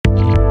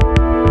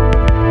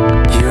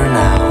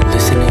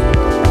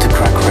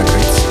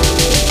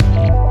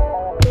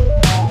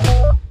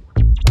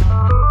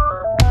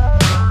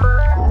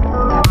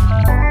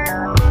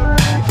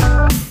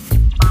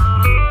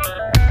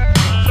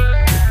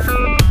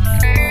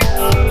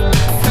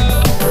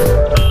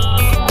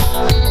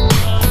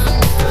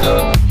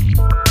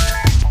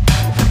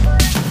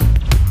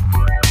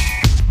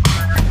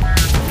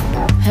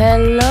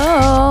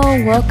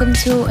welcome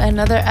to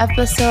another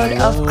episode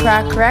of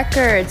Crack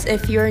Records.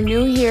 If you're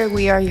new here,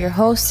 we are your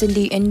hosts,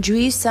 Cindy and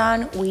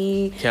Jui-san.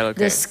 We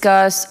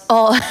discuss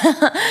all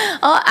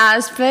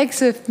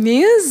aspects of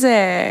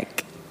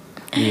music.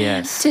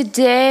 Yes.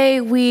 Today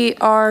we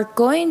are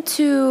going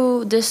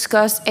to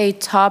discuss a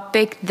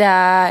topic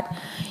that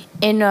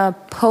in a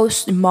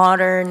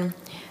postmodern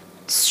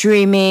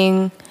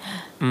streaming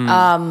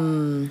I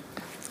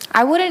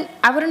wouldn't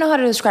know how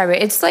to describe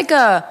it. It's like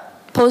a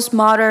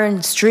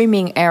postmodern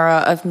streaming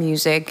era of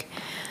music.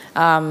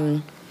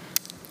 Album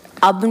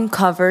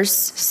covers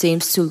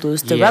seems to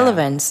lose the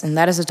relevance, and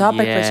that is the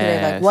topic for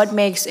today. Like, what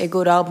makes a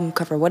good album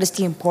cover? What is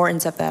the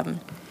importance of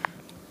them?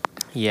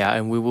 Yeah,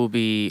 and we will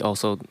be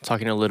also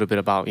talking a little bit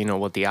about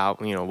what the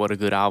album, what a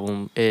good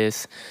album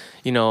is,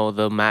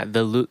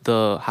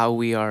 the how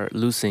we are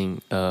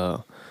losing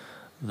the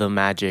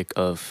magic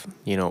of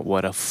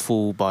what a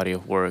full body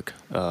of work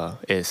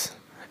is,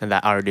 and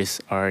that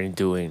artists aren't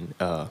doing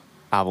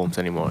albums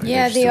anymore.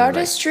 Yeah, the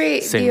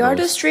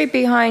artistry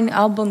behind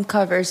album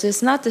covers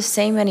is not the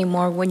same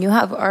anymore. When you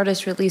have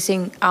artists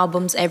releasing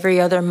albums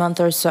every other month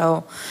or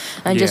so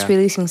and just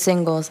releasing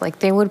singles, like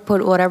they would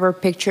put whatever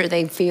picture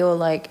they feel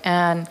like,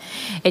 and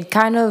it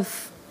kind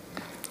of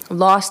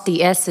lost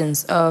the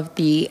essence of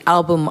the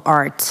album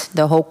art,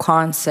 the whole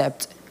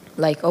concept.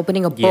 Like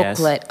opening a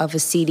booklet of a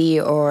CD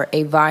or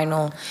a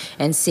vinyl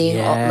and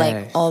seeing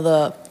all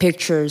the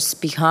pictures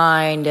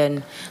behind,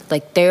 and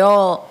like they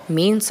all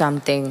mean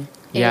something.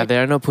 Yeah, they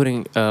are not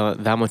putting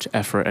that much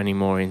effort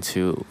anymore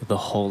into the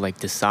whole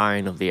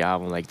design of the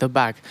album, like the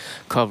back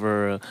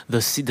cover, the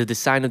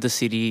design of the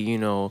CD,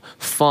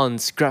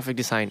 fonts, graphic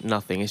design,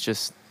 nothing. It's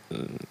just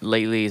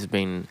lately it's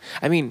been.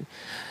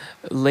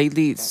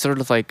 Lately it's sort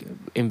of like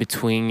in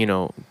between,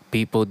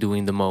 people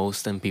doing the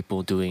most and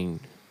people doing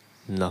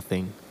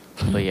nothing.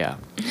 But yeah,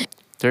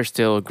 there's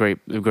still great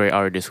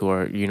artists who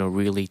are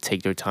really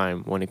take their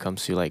time when it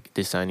comes to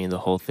designing the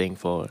whole thing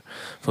for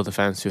the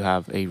fans to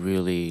have a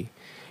really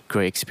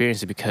great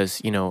experience.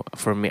 Because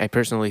for me, I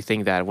personally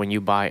think that when you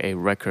buy a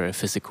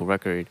physical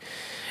record,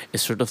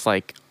 it's sort of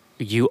like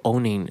you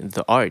owning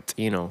the art,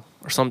 or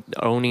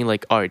owning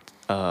art.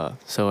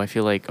 So I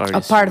feel like art a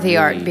is part of the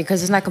art,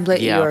 because it's not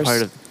completely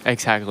yours.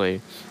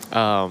 Exactly.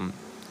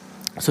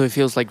 So it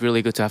feels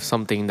really good to have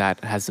something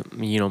that has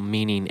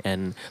meaning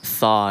and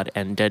thought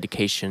and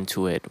dedication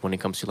to it when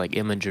it comes to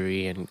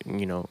imagery and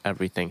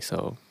everything.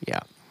 So yeah,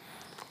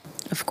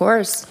 of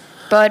course.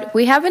 But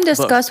we haven't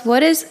discussed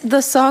what is the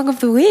song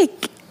of the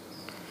week.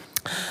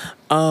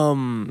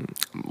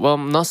 Well,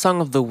 not song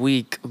of the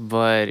week,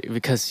 but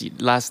because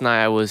last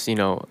night I was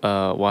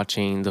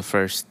watching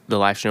the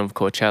live stream of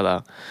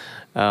Coachella.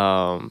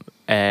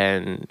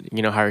 And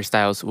Harry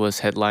Styles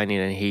was headlining,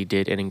 and he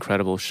did an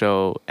incredible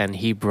show, and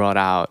he brought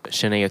out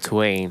Shania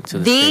Twain to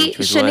the stage.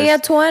 The Shania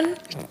Twain?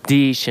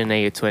 The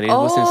Shania Twain. It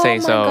was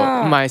insane. So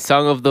my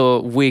song of the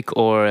week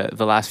or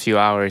the last few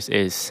hours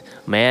is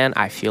 "Man,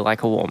 I Feel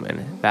Like a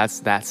Woman."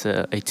 That's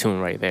a tune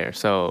right there.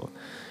 So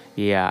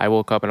yeah, I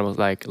woke up and I was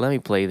like, let me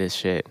play this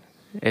shit.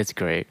 It's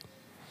great.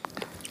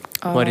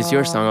 What is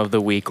your song of the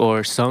week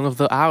or song of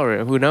the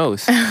hour? Who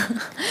knows?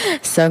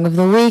 Song of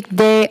the week,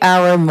 day,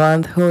 hour,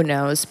 month, who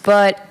knows?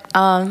 But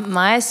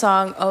my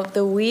song of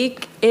the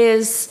week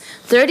is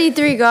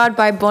 33 God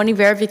by Bon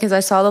Iver, because I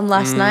saw them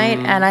last night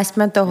and I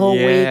spent the whole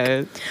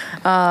week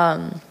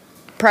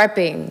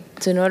prepping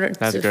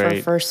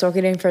for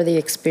soaking in for the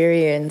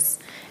experience.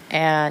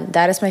 And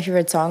that is my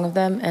favorite song of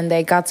them, and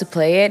they got to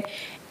play it.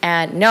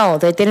 And no,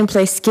 they didn't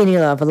play Skinny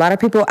Love. A lot of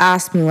people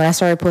asked me when I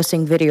started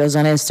posting videos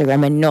on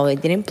Instagram, and no, they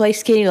didn't play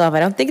Skinny Love. I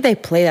don't think they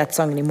play that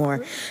song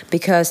anymore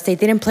because they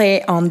didn't play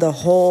it on the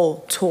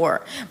whole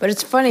tour. But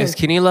it's funny.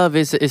 Skinny Love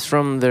is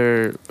from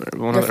their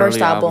one of the first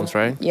early album, albums,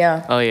 right?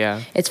 Yeah. Oh yeah.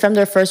 It's from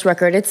their first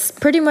record. It's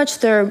pretty much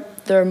their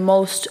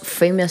most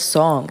famous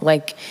song.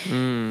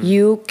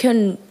 You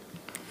can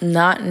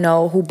not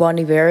know who Bon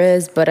Iver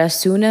is, but as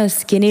soon as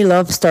Skinny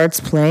Love starts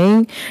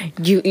playing,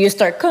 you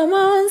start, come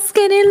on,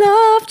 Skinny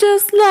Love,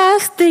 just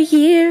last the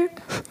year.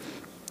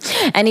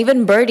 And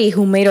even Birdie,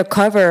 who made a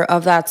cover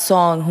of that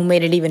song, who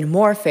made it even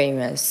more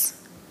famous.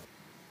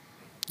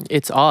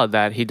 It's odd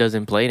that he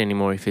doesn't play it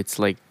anymore if it's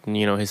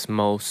his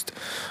most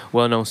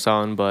well-known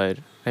song. But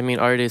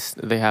artists,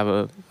 they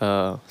have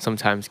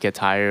sometimes get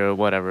tired or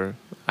whatever.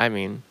 I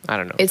don't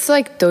know. It's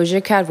like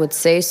Doja Cat would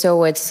say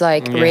so. It's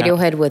like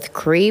Radiohead with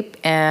Creep,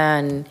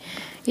 and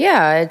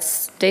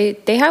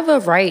they have a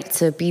right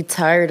to be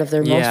tired of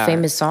their most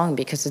famous song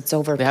because it's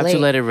overplayed. They have to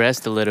let it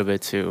rest a little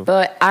bit too.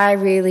 But I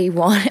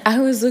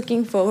was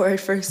looking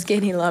forward for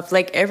Skinny Love.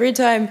 Every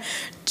time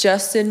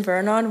Justin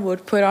Vernon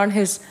would put on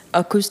his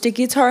acoustic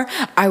guitar,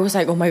 I was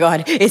like, oh my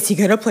God, is he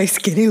gonna play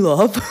Skinny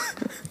Love?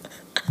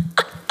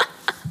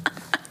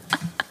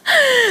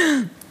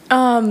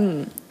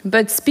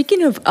 But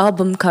speaking of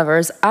album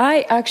covers,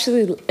 I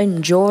actually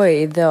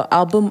enjoy the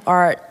album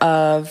art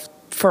of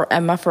For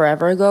Emma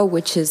Forever Ago,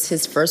 which is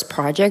his first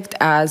project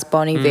as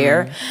Bon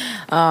Iver,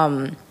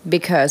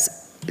 because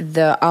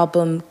the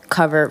album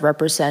cover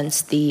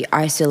represents the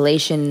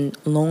isolation,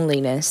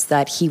 loneliness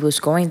that he was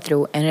going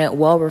through, and it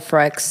well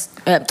reflects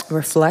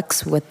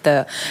with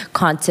the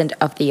content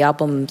of the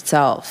album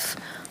itself.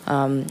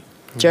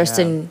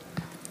 Justin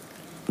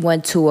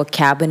went to a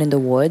cabin in the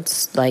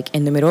woods, like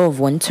in the middle of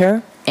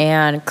winter,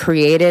 and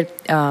created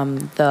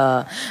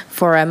the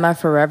For Emma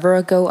Forever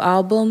Ago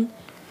album,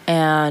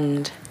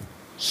 and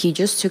he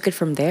just took it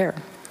from there.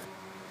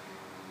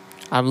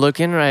 I'm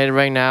looking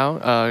right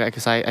now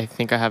because I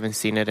think I haven't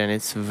seen it, and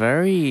it's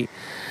very,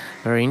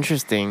 very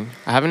interesting.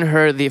 I haven't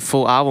heard the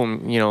full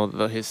album,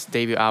 his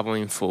debut album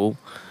in full.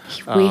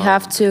 We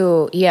have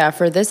to,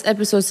 for this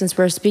episode, since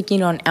we're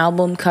speaking on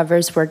album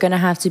covers, we're going to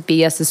have to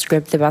be as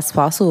descriptive as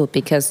possible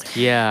because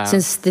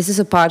since this is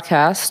a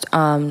podcast,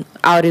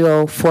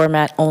 audio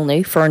format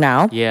only for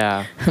now.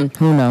 Yeah.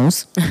 Who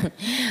knows?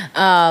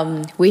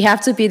 We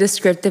have to be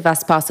descriptive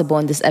as possible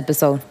in this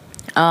episode.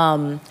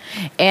 And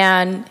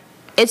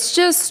it's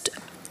just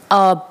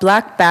a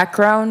black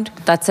background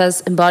that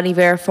says Bon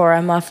Iver For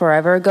Emma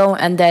Forever Ago,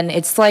 and then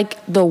it's like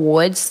the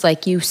woods,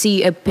 like you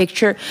see a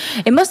picture.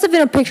 It must have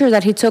been a picture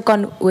that he took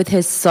on with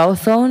his cell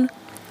phone,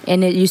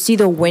 and you see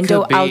the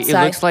window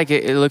outside.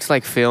 It looks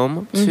like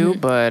film too,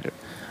 but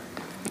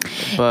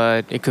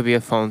it could be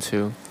a phone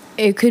too.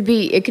 It could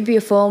be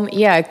a film.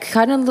 Yeah, it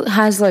kind of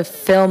has like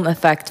film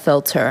effect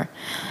filter,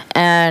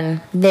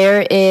 and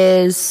there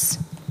is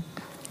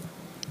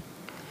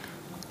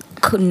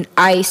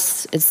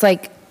ice.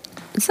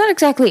 It's not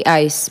exactly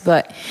ice,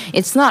 but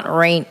it's not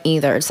rain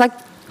either. It's like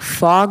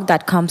fog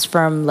that comes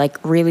from like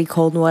really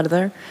cold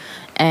weather.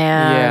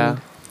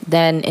 And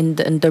then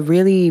in the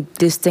really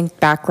distinct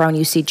background,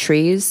 you see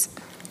trees.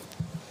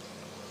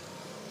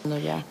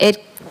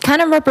 It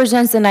kind of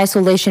represents an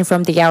isolation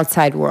from the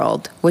outside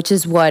world, which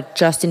is what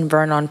Justin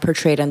Vernon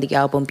portrayed on the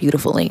album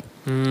beautifully.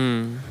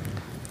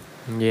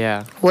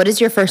 Yeah. What is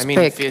your first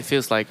pick? It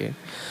feels like it.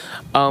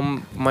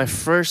 My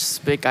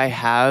first pick I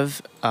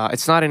have,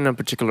 it's not in a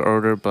particular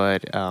order,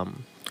 but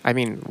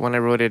when I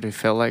wrote it, it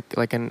felt like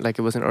it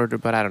was in order,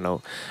 but I don't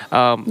know.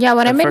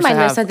 When I made my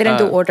list, I didn't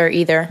do order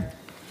either.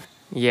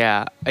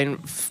 Yeah, and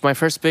my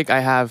first pick,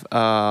 I have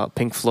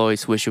Pink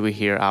Floyd's "Wish You Were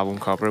Here" album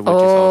cover, which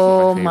is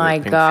also my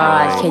favorite Pink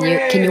God!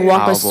 Floyd Can you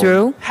walk us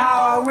through?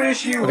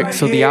 Okay,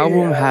 so the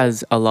album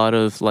has a lot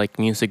of like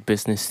music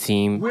business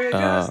team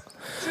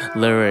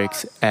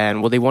lyrics,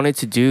 and what they wanted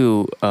to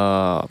do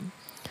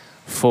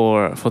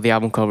for the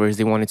album covers,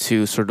 they wanted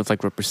to sort of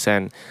like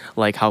represent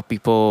like how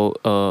people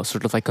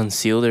sort of like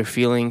conceal their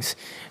feelings,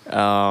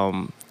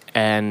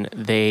 and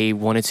they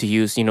wanted to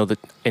use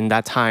in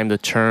that time the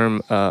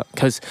term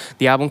because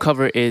the album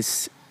cover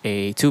is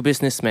two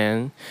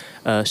businessmen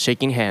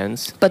shaking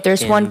hands, but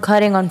there's one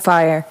cutting on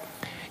fire.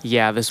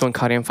 Yeah, there's one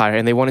cutting on fire,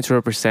 and they wanted to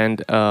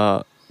represent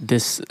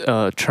this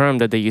term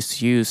that they used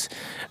to use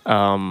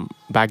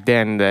back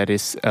then. That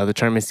is the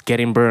term is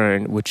getting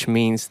burned, which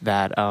means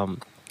that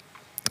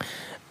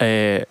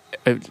it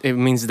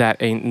means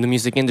that in the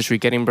music industry,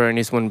 getting burned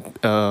is when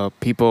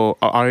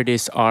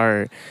artists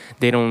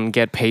they don't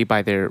get paid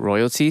by their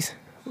royalties,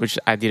 which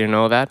I didn't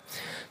know that.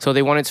 So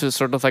they wanted to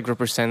sort of like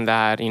represent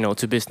that,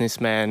 to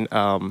businessmen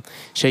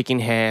shaking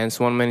hands,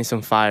 one man is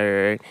on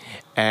fire,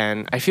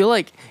 and I feel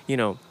like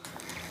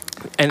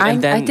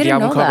and then the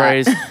album cover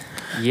is.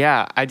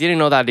 Yeah, I didn't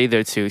know that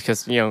either too,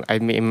 because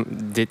I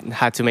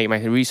had to make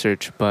my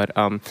research, but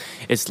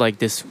it's like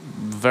this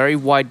very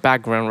white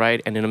background,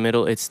 right? And in the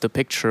middle it's the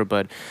picture,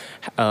 but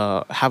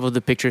half of the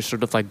picture is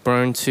sort of like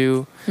burned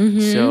too.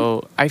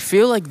 So I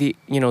feel like the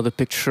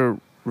picture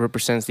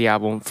represents the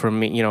album for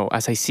me,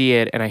 as I see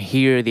it and I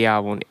hear the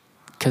album,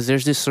 because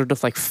there's this sort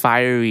of like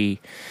fiery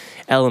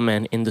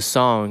element in the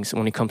songs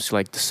when it comes to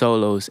like the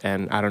solos,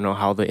 and I don't know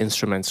how the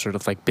instruments sort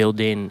of like build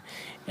in.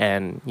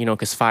 And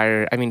because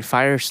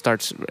fire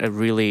starts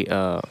really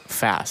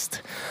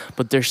fast,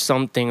 but there's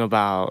something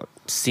about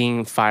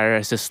seeing fire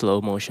as a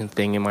slow motion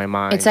thing in my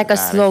mind. It's like a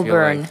slow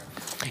burn.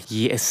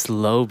 A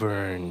slow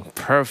burn,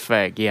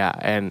 perfect. Yeah,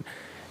 and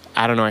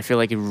I don't know, I feel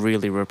like it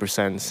really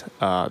represents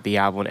the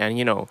album.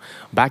 And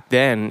back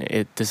then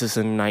this is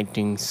a late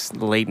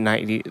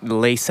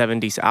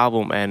 70s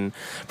album, and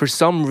for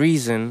some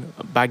reason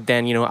back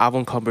then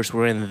album covers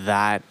were in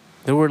that.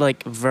 There were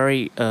like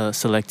very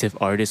selective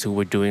artists who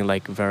were doing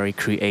like very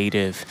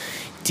creative,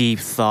 deep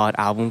thought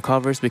album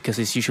covers, because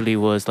it usually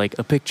was like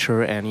a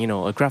picture and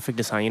a graphic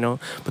design,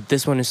 but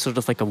this one is sort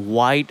of like a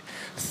white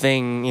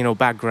thing,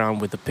 background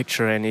with a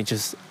picture, and I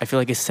feel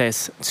like it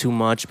says too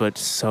much, but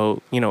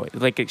so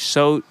like it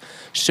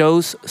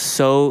shows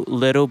so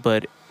little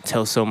but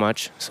tells so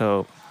much.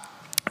 So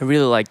I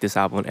really like this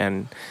album,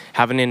 and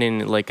having it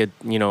in like a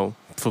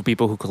for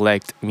people who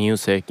collect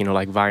music,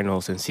 like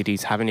vinyls and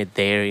CDs, having it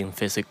there in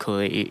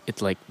physically,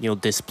 it's like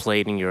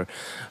displayed in your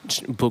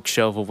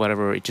bookshelf or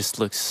whatever. It just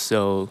looks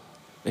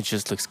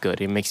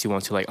good. It makes you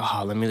want to like,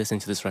 let me listen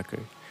to this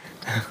record.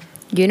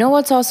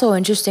 What's also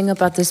interesting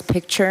about this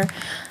picture?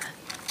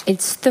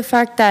 It's the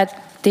fact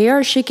that they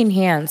are shaking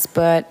hands,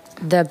 but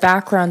the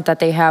background that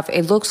they have,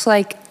 it looks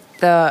like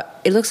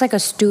it looks like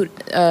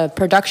a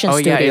production Oh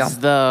studio. yeah, it's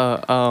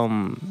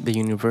the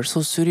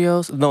Universal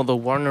Studios. No, the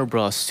Warner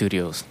Bros.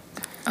 Studios.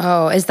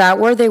 Oh, is that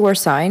where they were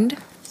signed?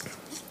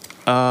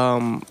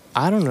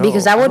 I don't know.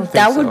 Because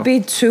that would be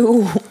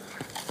too.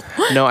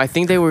 No, I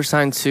think they were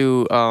signed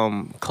to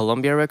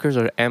Columbia Records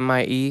or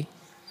EMI.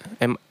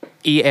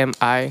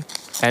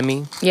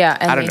 Yeah,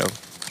 I don't know.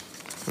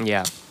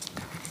 Yeah.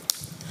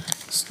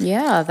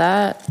 Yeah,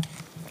 that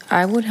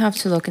I would have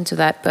to look into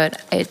that. But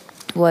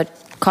what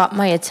caught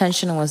my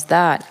attention was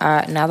that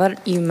now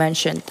that you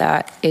mentioned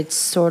that, it's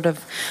sort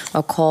of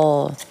a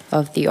call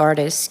of the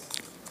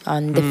artist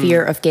on the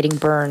fear of getting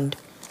burned.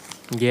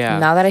 Yeah.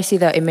 Now that I see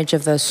the image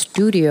of the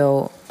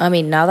studio, I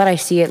mean, now that I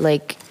see it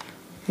like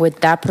with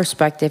that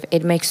perspective,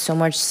 it makes so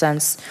much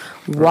sense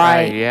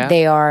why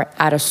they are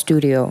at a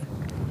studio.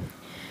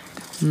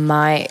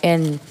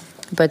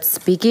 But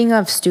speaking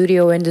of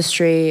studio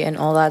industry and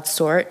all that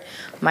sort,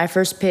 my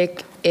first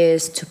pick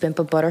is "To Pimp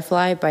a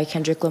Butterfly" by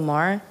Kendrick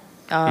Lamar.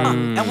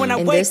 In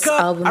this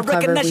album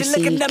cover, we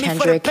see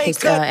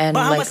Kendrick and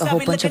like a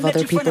whole bunch of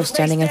other people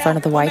standing in front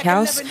of the White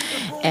House,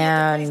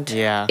 and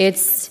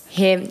it's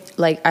him.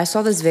 Like, I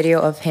saw this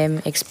video of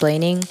him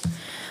explaining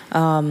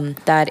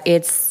that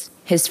it's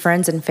his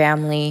friends and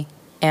family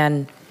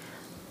and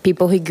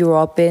people he grew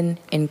up with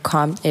in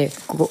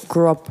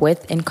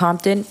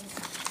Compton.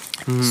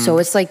 So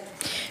it's like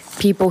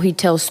people he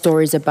tells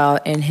stories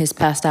about in his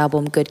past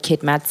album, Good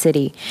Kid, Mad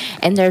City.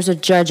 And there's a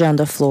judge on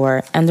the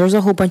floor, and there's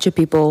a whole bunch of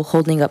people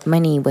holding up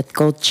money with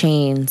gold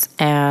chains.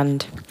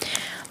 And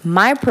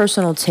my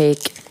personal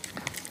take,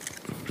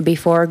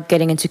 before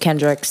getting into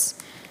Kendrick's,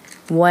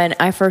 when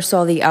I first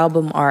saw the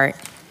album art,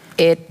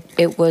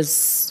 it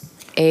was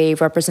a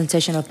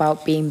representation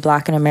about being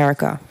black in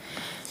America.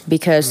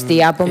 Because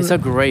the album... It's a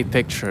great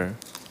picture.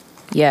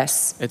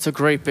 Yes. It's a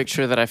great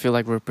picture that I feel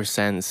like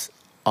represents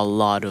a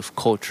lot of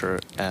culture.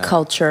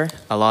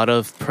 A lot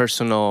of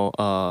personal,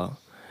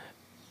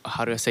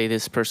 how do I say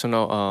this?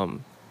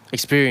 Personal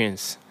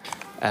experience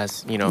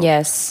as, you know,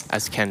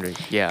 as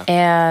Kendrick. Yeah.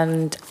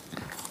 And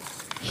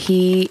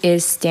he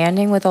is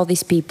standing with all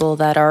these people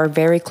that are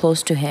very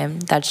close to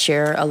him, that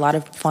share a lot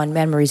of fond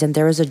memories. And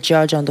there is a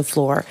judge on the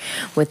floor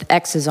with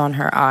X's on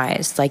her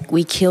eyes. Like,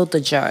 we killed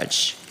the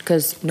judge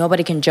because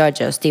nobody can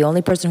judge us. The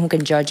only person who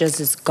can judge us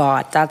is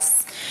God.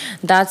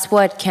 That's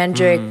what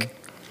Kendrick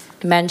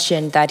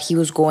mentioned that he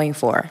was going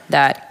for,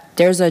 that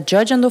there's a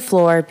judge on the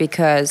floor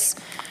because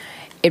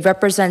it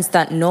represents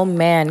that no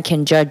man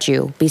can judge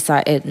you.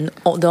 Beside it,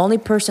 the only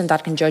person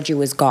that can judge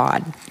you is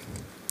God.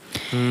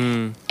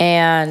 And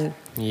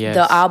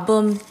the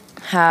album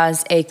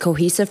has a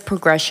cohesive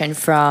progression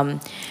from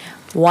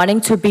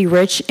wanting to be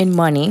rich in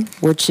money,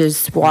 which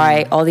is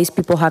why all these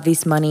people have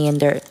these money in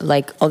their,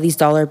 like, all these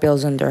dollar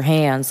bills in their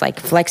hands, like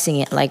flexing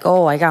it, like,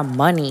 oh, I got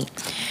money.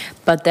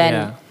 But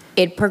then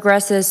it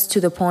progresses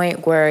to the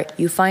point where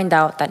you find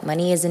out that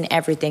money isn't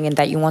everything and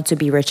that you want to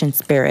be rich in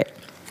spirit.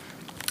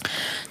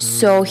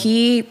 So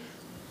he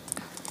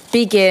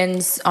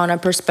begins on a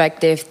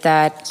perspective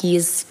that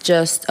he's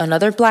just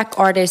another black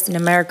artist in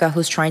America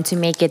who's trying to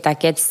make it,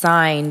 that gets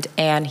signed,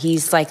 and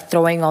he's like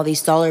throwing all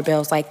these dollar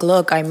bills like,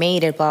 look, I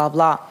made it, blah,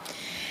 blah.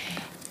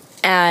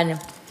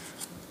 And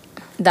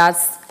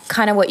that's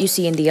kind of what you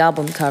see in the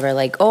album cover,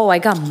 like, oh, I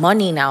got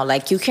money now,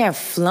 like, you can't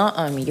flaunt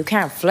on me, you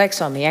can't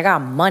flex on me, I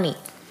got money.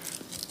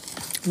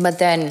 But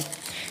then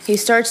he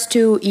starts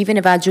to even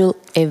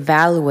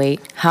evaluate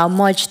how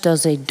much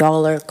does a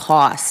dollar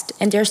cost.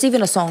 And there's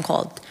even a song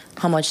called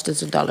 "How Much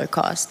Does a Dollar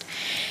Cost?"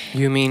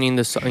 You mean in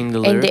the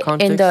lyric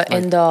context?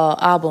 In the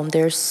album,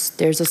 there's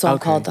a song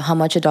called "How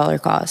Much a Dollar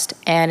Cost,"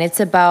 and it's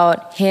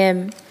about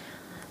him.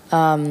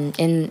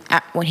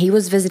 When he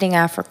was visiting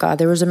Africa,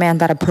 there was a man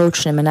that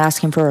approached him and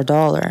asked him for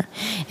 $1,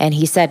 and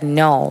he said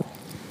no.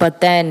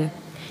 But then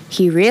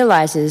he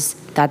realizes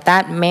that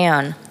that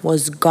man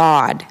was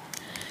God.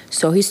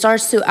 So he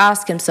starts to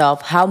ask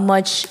himself, how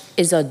much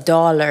is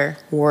 $1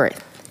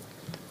 worth?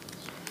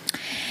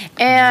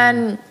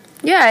 And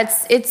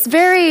it's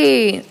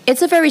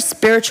a very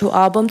spiritual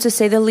album, to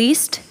say the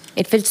least.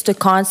 It fits the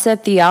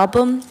concept, the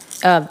album,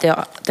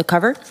 the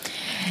cover.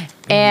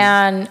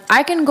 And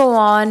I can go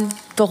on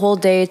the whole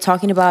day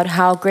talking about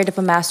how great of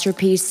a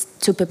masterpiece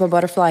 "To Pimp a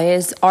Butterfly"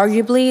 is.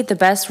 Arguably the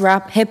best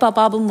rap hip-hop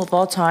album of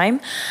all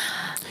time.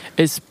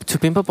 Is "To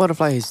Pimp a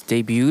Butterfly" his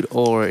debut,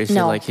 or is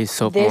it like his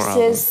sophomore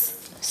album?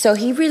 So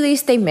he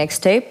released a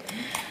mixtape,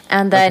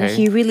 and then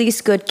he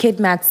released Good Kid,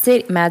 Mad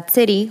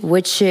City,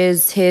 which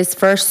is his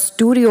first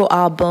studio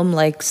album,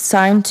 like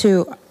signed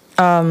to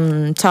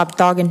Top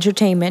Dog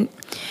Entertainment.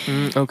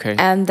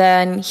 And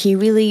then he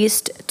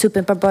released "To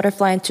Pimp a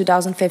Butterfly" in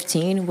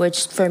 2015,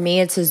 which for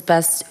me it's his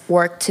best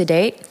work to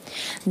date.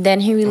 Then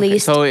he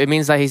released... So it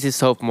means that he's his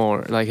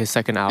sophomore, like his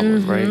second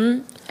album,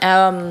 right?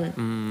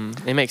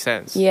 It makes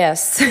sense.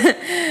 Yes.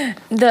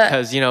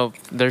 Because, you know,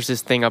 there's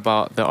this thing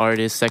about the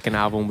artist's second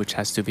album, which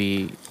has to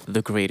be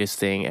the greatest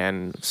thing.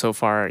 And so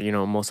far, you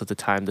know, most of the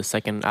time, the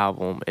second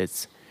album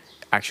is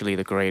actually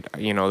the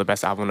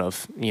best album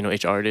of, you know,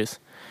 each artist.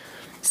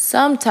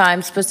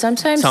 Sometimes, but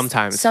sometimes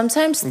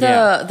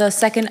the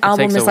second It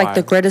album takes is a like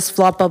the while. greatest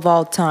flop of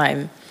all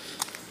time.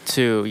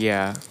 Too,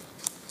 yeah.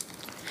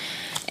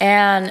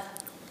 And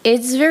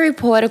it's very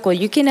poetical.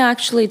 You can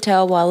actually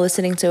tell while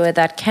listening to it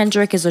that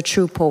Kendrick is a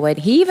true poet.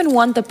 He even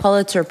won the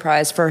Pulitzer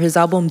Prize for his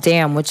album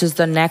Damn, which is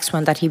the next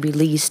one that he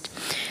released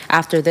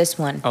after this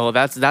one. Oh,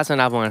 that's an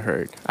album I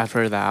heard. I've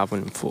heard that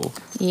album in full.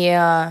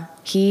 Yeah,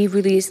 he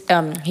released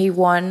he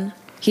won.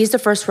 He's the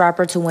first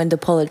rapper to win the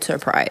Pulitzer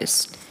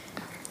Prize.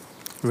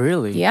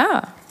 Really?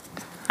 Yeah.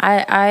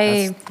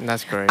 I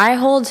That's great. I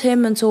hold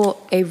him into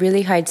a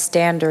really high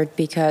standard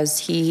because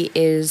he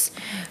is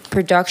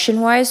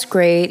production-wise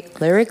great,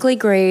 lyrically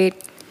great.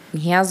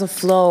 He has a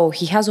flow.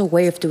 He has a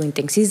way of doing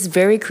things. He's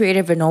very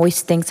creative and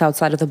always thinks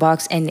outside of the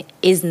box and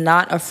is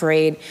not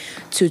afraid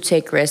to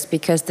take risks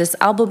because this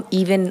album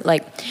even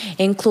like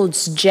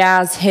includes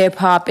jazz, hip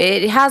hop.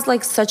 It has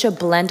like such a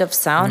blend of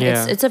sound.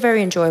 Yeah. It's a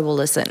very enjoyable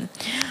listen.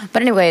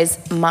 But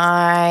anyways,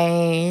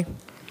 my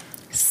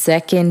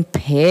second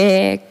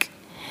pick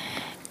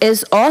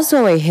is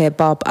also a hip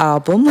hop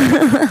album.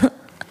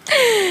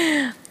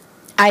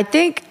 I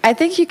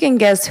think you can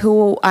guess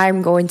who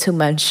I'm going to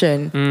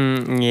mention.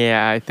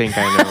 Yeah, I think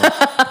I know.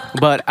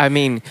 But I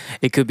mean,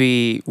 it could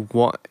be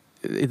one.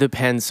 It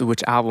depends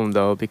which album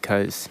though,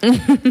 because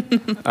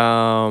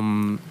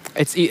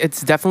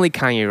it's definitely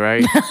Kanye,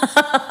 right?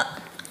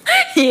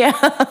 Yeah.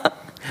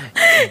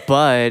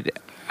 But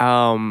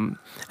I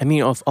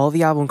mean, of all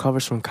the album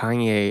covers from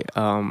Kanye,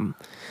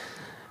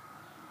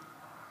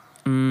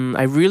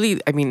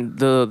 I mean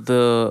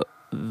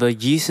the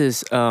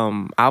Jesus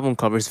album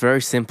cover is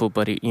very simple,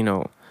 but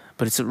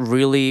but it's a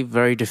really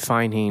very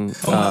defining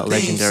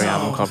legendary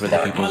album cover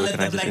that people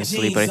recognize it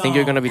instantly. But I think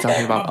you're gonna be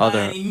talking about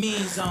other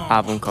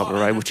album cover,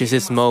 right? Which is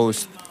his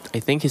most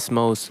praised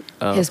His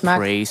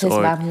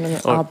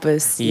magnum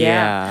opus.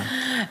 Yeah.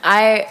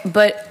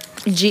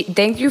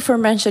 Thank you for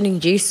mentioning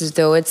Jesus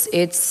though.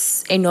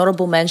 It's a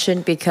notable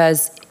mention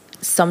because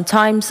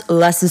sometimes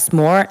less is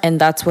more,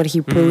 and that's what he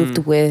proved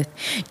with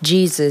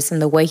Jesus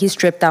and the way he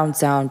stripped down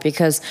sound.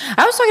 Because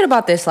I was talking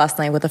about this last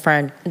night with a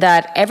friend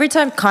that every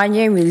time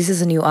Kanye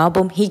releases a new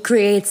album, he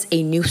creates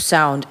a new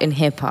sound in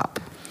hip hop.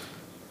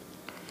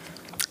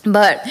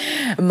 But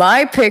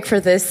my pick for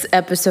this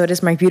episode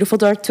is My Beautiful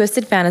Dark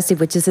Twisted Fantasy,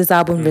 which is his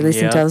album released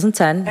in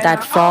 2010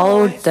 that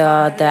followed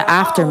the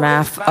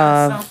aftermath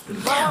of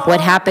what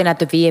happened at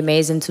the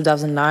VMAs in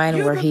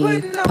 2009, where he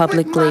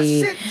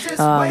publicly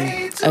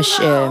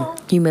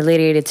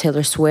humiliated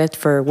Taylor Swift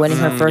for winning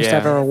her first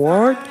ever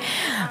award.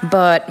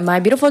 But My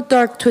Beautiful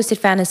Dark Twisted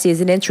Fantasy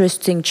is an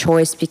interesting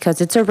choice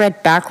because it's a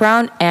red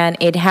background and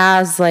it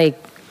has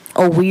like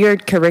a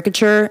weird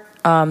caricature,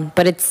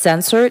 but it's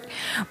censored.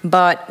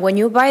 But when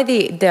you buy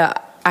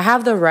I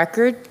have the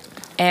record,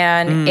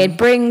 and it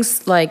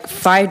brings like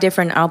 5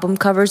 different album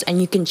covers, and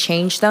you can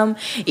change them,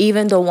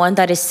 even the one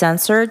that is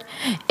censored.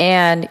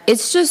 And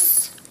it's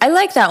just, I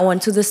like that one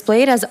to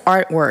display it as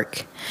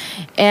artwork.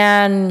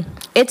 And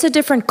it's a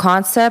different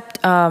concept.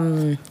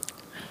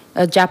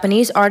 A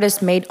Japanese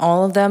artist made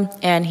all of them,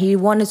 and he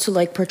wanted to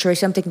like portray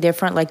something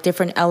different, like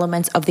different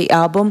elements of the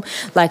album,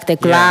 like the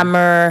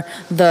glamour,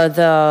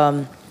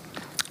 the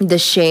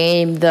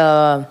shame,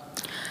 the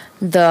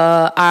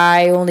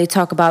I only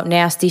talk about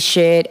nasty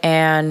shit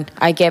and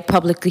I get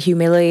publicly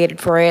humiliated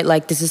for it.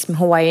 Like, this is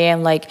who I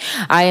am. Like,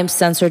 I am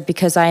censored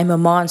because I am a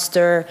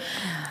monster.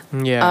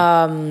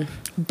 Yeah.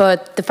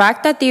 But the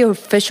fact that the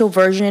official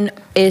version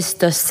is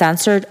the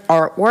censored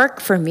artwork,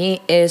 for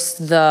me, is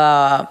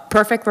the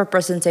perfect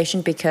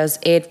representation because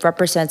it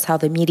represents how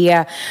the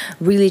media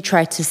really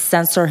tried to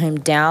censor him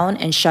down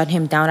and shut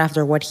him down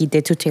after what he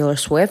did to Taylor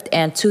Swift.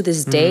 And to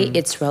this day,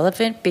 it's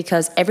relevant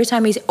because every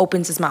time he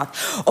opens his mouth,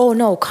 oh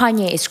no,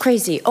 Kanye is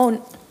crazy.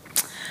 Oh,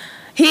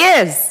 he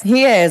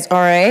is, all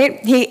right?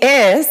 He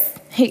is.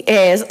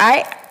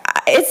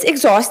 It's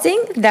exhausting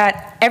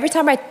that every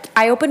time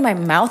I open my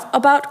mouth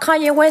about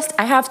Kanye West,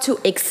 I have to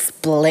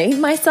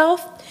explain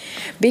myself,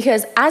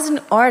 because as an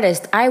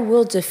artist, I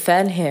will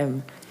defend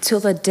him till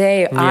the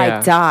day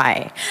I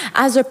die.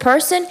 As a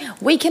person,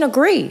 we can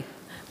agree,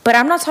 but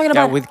I'm not talking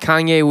about... Yeah, with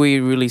Kanye, we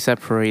really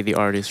separate the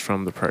artist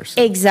from the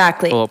person.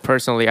 Exactly. Well,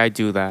 personally, I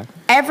do that.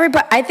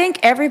 I think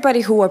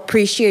everybody who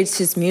appreciates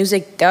his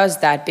music does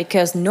that,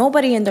 because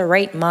nobody in their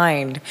right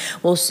mind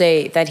will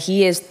say that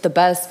he is the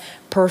best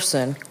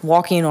person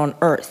walking on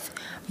earth.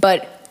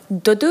 But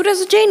the dude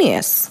is a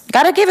genius.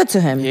 Gotta give it to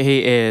him. Yeah,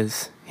 he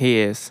is.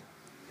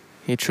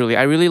 He truly.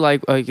 I really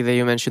like that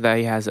you mentioned that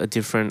he has a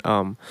different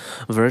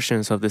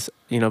versions of this,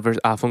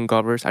 album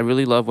covers. I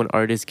really love when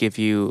artists give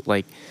you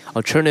like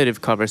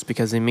alternative covers,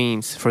 because it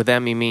means,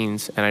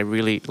 and I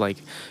really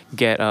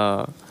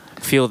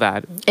feel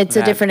that it's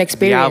a different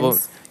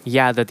experience.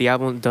 That the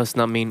album does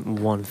not mean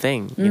one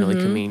thing. It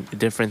can mean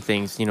different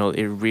things.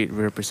 It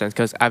represents,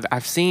 because I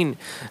think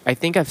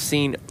I've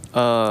seen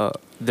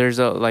there's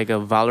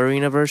a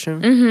Ballerina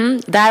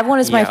version. That one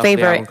is my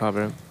favorite. Of the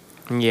album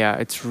cover. Yeah,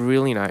 it's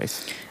really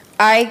nice.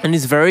 And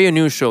it's very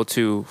unusual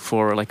too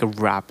for like a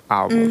rap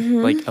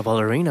album. Like a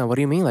ballerina. What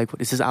do you mean? Like,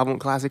 is this album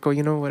classical?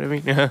 You know what I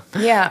mean?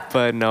 Yeah.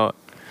 But no.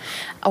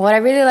 What I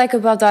really like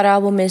about that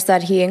album is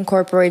that he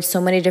incorporates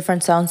so many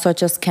different sounds,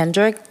 such as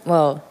Kendrick.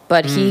 Well,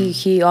 but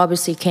he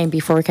obviously came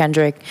before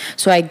Kendrick.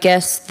 So I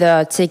guess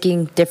the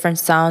taking different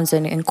sounds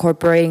and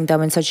incorporating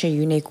them in such a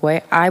unique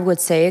way, I would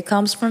say it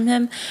comes from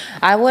him.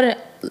 I wouldn't,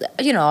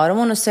 I don't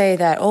want to say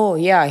that, oh,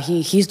 yeah,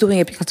 he's doing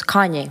it because of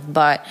Kanye.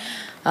 But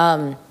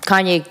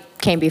Kanye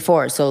came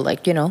before. So,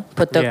 like,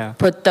 put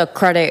the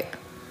credit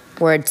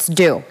where it's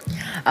due.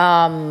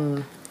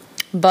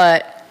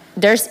 But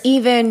there's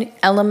even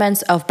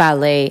elements of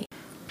ballet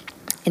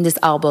in this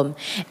album.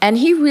 And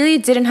he really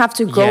didn't have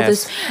to go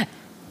this...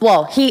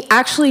 Well, he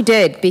actually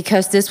did,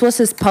 because this was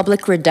his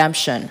public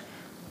redemption.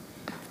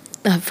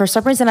 For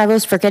some reason, I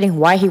was forgetting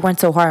why he went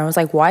so hard. I was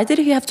like, why did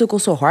he have to go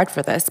so hard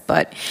for this?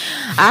 But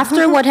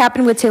after what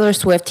happened with Taylor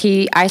Swift,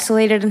 he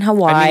isolated in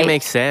Hawaii. I mean, it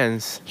makes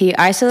sense. He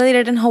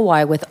isolated in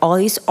Hawaii with all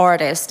these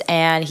artists,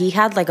 and he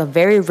had like a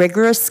very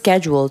rigorous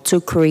schedule to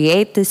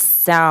create this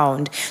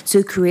sound,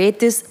 to create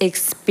this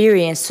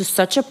experience to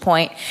such a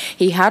point.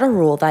 He had a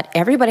rule that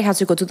everybody has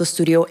to go to the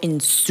studio in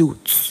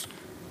suits.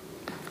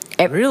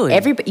 Really?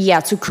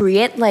 To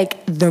create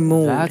like the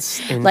mood.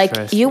 That's interesting.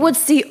 Like you would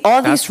see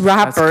all these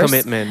rappers, that's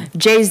commitment.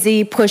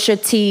 Jay-Z,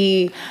 Pusha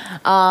T,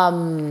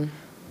 Cudi,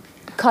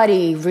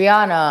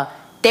 Rihanna.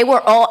 They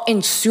were all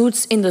in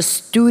suits in the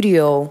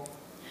studio,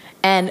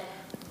 and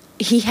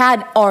he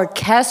had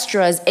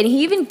orchestras, and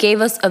he even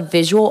gave us a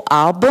visual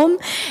album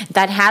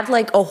that had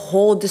like a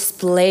whole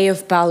display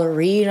of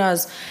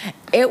ballerinas.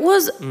 It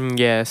was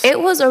It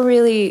was a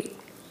really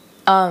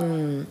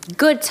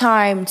good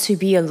time to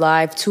be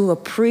alive, to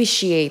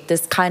appreciate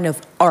this kind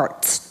of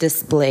art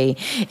display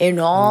in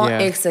all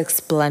its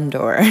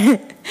splendor.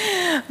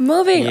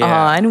 Moving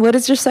on, what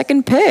is your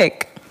second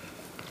pick?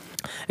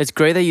 It's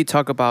great that you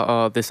talk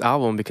about this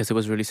album, because it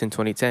was released in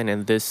 2010,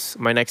 and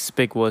my next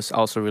pick was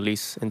also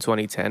released in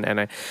 2010. And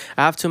I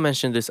have to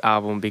mention this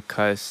album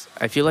because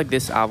I feel like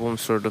this album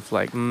sort of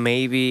like,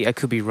 maybe I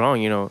could be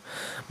wrong,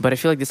 but I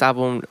feel like this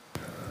album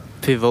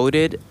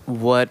pivoted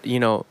what,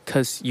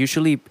 because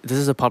usually this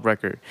is a pop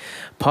record.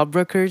 Pop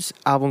records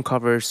album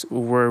covers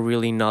were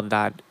really not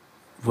that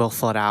well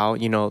thought out.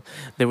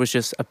 There was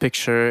just a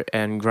picture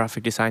and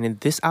graphic design.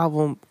 And this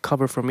album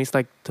cover for me is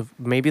like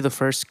maybe the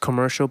first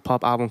commercial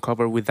pop album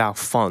cover without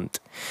font.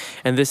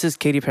 And this is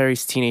Katy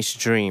Perry's Teenage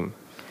Dream.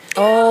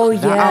 Oh, yeah.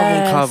 That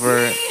album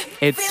cover,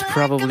 it's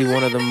probably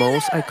one of the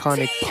most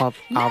iconic pop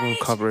album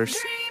covers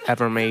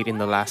ever made in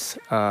the last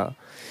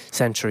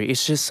century.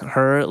 It's just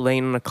her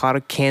laying on a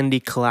cotton candy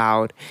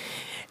cloud,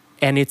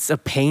 and it's a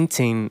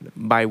painting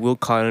by Will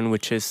Cotton,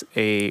 which is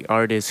a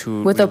artist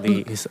who with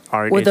his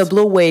art with is, a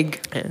blue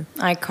wig.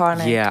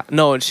 Iconic. Yeah,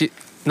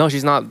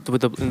 she's not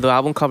with the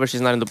album cover. She's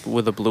not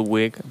with a blue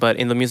wig, but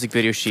in the music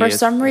video she for is.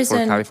 Some reason,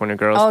 for California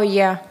Girls. Oh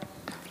yeah.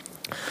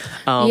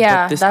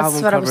 But this that's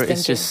album what cover I was thinking.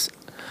 Is just,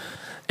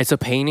 it's a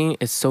painting.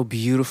 It's so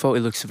beautiful. It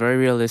looks very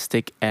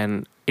realistic,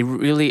 and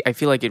I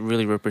feel like it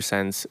really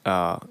represents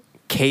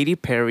Katy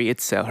Perry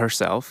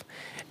herself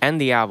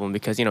and the album,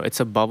 because it's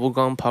a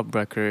bubblegum pop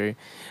record.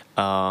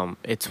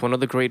 It's one of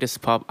the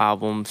greatest pop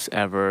albums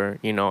ever.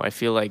 I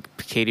feel like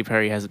Katy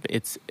Perry has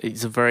it's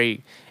a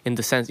very, in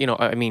the sense,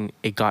 I mean,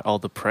 it got all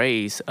the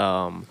praise.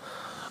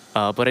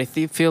 But I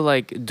feel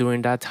like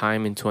during that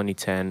time in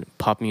 2010,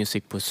 pop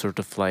music was sort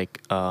of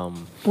like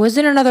was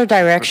in another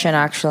direction,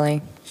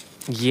 actually.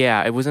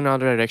 Yeah, it was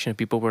another direction.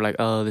 People were like,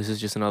 oh, this is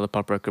just another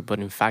pop record. But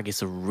in fact,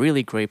 it's a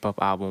really great pop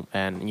album.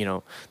 And,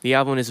 the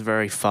album is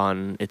very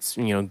fun. It's,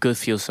 good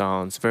feel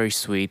songs, very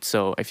sweet.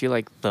 So I feel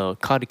like the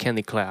Cotton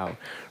Candy Cloud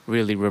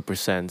really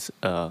represents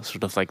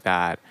sort of like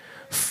that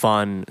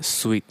fun,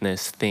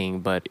 sweetness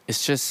thing. But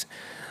it's just,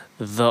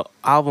 the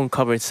album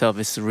cover itself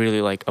is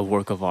really like a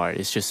work of art.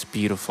 It's just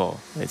beautiful.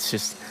 It's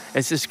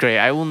just great.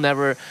 I will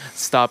never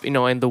stop,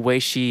 and the way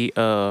she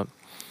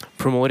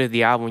promoted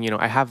the album,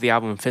 I have the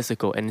album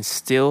physical, and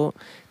still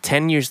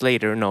 10 years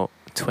later,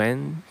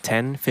 10,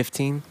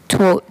 15?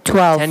 12.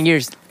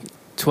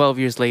 12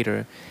 years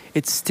later,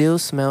 it still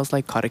smells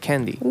like cotton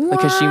candy. What?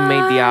 Because she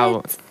made the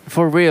album.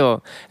 For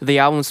real, the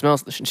album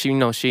smells,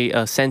 she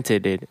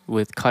scented it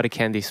with cotton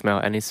candy smell,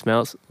 and it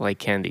smells like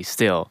candy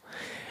still.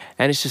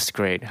 And it's just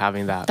great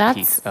having that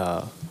piece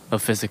of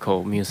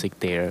physical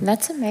music there.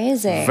 That's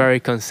amazing. Very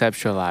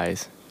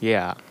conceptualized.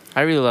 Yeah.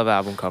 I really love the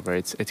album cover.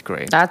 It's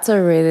great. That's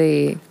a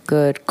really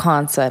good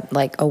concept,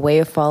 like a way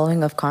of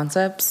following of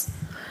concepts.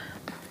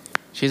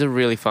 She's a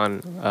really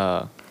fun,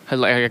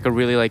 like a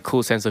really like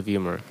cool sense of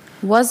humor.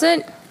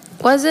 Wasn't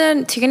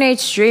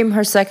Teenage Dream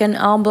her second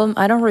album?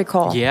 I don't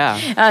recall.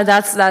 Yeah.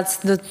 That's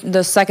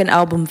the second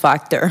album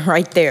factor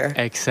right there.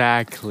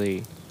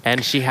 Exactly.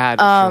 And she had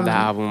from the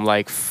album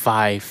like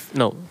five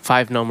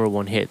number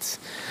one hits,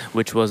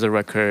 which was a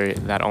record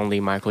that only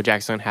Michael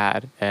Jackson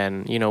had.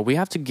 And, we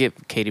have to give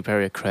Katy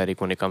Perry a credit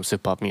when it comes to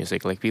pop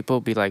music. Like,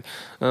 people be like,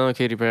 oh,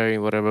 Katy Perry,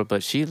 whatever.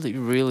 But she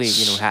really,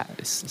 had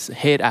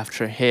hit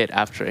after hit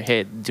after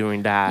hit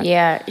during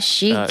that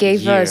she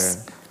gave year.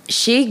 us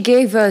she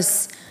gave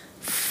us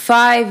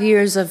 5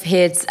 years of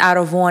hits out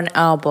of one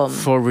album.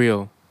 For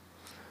real.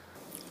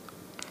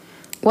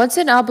 What's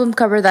an album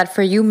cover that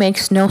for you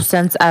makes no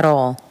sense at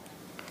all?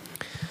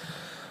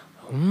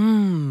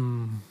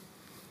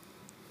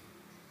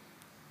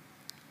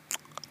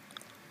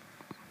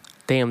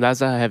 Damn,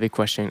 that's a heavy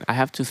question. I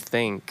have to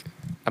think.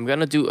 I'm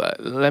gonna do.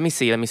 Let me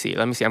see. I'm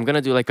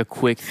gonna do like a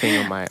quick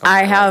thing on my.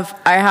 I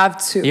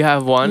have two. You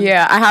have one.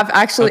 Yeah, I have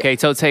actually. Okay,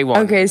 so take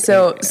one. Okay,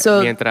 so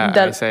Mientras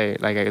I say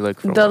like I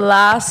look for the one.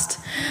 last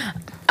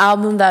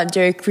album that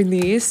Drake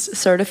released,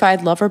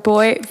 Certified Lover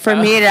Boy. For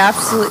me, it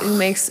absolutely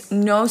makes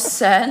no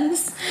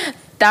sense.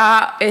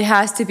 That it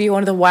has to be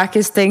one of the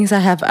wackest things I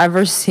have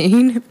ever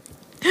seen.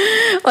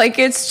 Like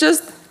it's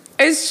just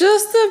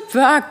the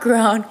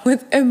background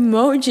with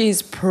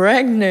emojis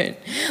pregnant.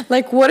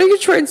 Like, what are you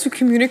trying to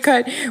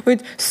communicate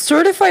with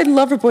Certified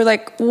Lover Boy?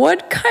 Like,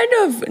 what kind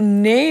of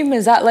name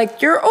is that?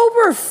 Like, you're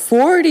over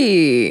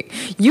 40.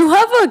 You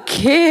have a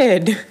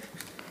kid.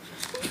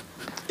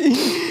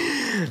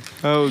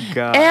 Oh,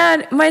 God.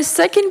 And my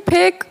second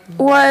pick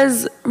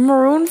was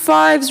Maroon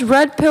 5's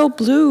Red Pill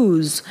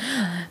Blues.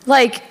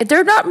 Like,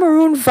 they're not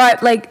Maroon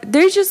 5. Like,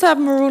 they just have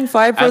Maroon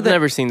 5 for I've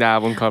never seen the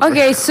album cover.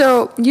 Okay,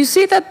 so you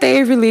see that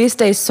they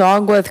released a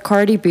song with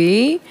Cardi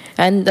B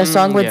and the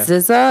song with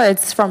SZA.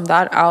 It's from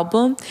that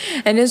album.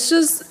 And it's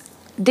just,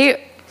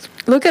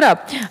 look it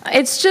up.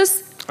 It's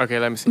just, okay,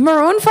 let me see.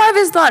 Maroon 5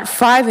 is not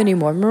 5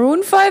 anymore.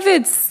 Maroon 5,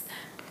 it's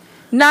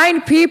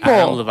 9 people.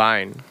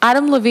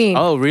 Adam Levine.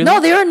 Oh, really?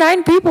 No, there are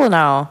 9 people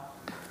now.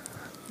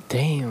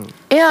 Damn.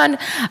 And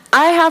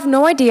I have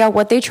no idea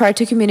what they tried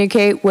to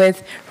communicate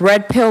with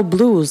Red Pill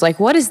Blues. Like,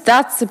 what is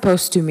that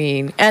supposed to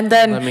mean? And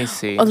then, let me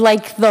see.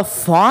 Like, the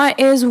font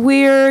is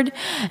weird,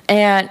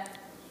 and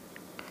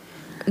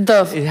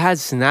it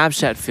has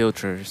Snapchat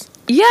filters.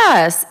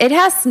 Yes, it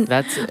has.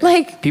 That's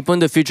like people in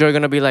the future are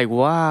gonna be like,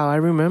 "Wow, I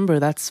remember.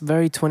 That's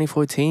very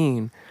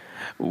 2014."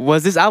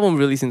 Was this album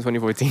released in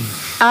 2014?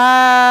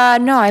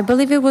 No, I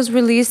believe it was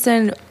released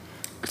in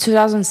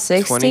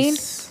 2016.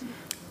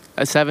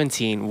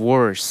 17,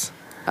 worse.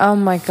 Oh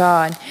my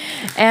god.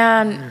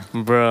 And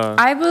bruh,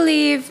 I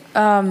believe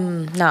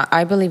Adam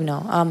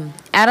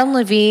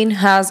Levine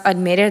has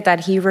admitted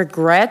that he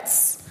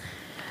regrets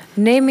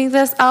naming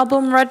this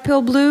album Red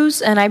Pill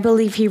Blues, and I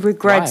believe he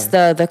regrets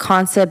the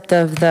concept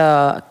of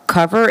the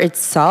cover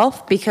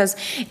itself, because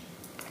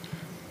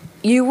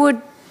you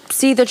would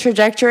see the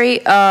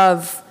trajectory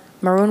of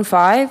Maroon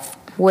 5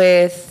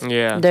 with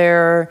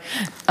their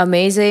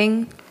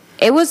amazing,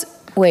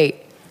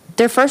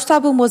 their first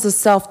album was a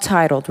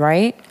self-titled,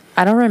 right?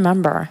 I don't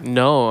remember.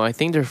 No, I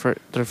think their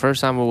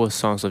first album was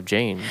Songs of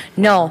Jane.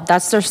 No,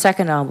 that's their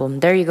second album.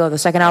 There you go, the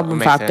second album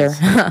factor.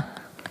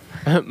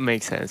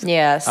 Makes sense.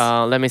 Yes.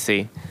 Let me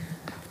see.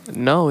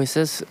 No, it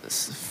says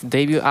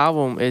debut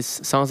album is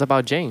Songs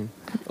About Jane.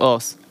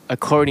 Oh,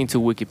 according to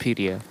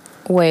Wikipedia.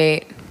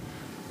 Wait.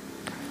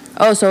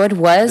 Oh, so it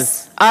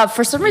was.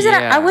 For some reason,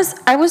 I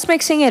was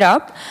mixing it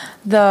up.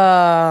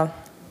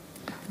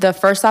 The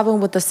first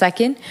album with the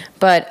second,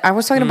 but I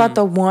was talking about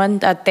the one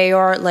that they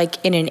are like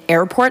in an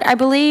airport, I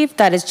believe,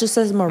 that it just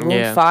says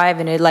Maroon 5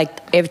 and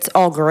it's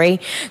all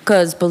gray,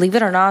 because believe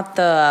it or not,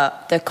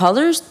 the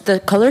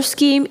color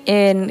scheme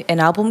in an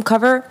album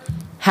cover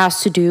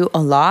has to do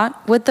a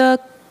lot with the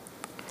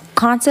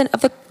content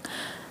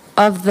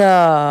of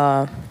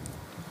the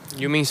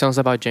You mean Songs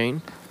About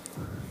Jane?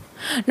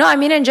 No, I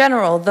mean in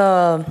general,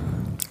 the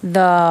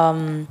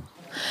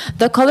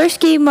color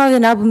scheme of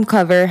an album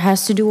cover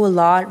has to do a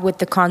lot with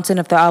the content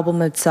of the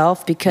album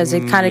itself, because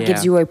it kind of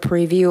gives you a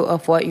preview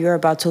of what you're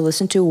about to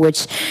listen to,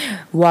 which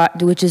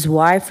is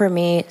why for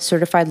me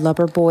Certified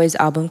Lover Boy's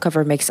album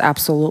cover makes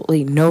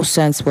absolutely no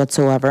sense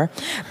whatsoever,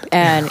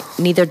 and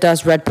neither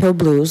does Red Pill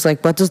Blues.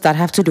 Like, what does that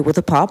have to do with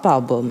a pop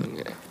album?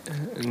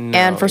 No,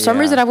 and for some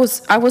reason I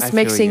was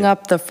mixing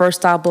up the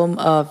first album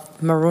of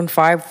Maroon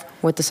 5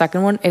 with the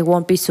second one. It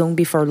Won't Be Soon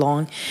Before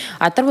Long.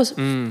 I thought it was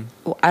I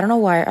don't know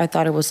why I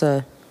thought it was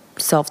a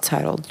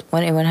self-titled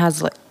when it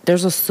has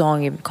there's a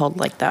song even called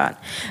like that.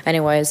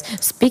 Anyways,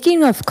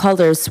 speaking of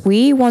colors,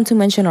 we want to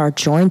mention our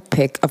joint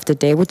pick of the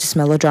day, which is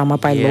Melodrama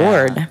by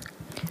Lorde.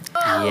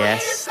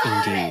 Yes,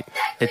 indeed.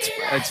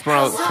 It's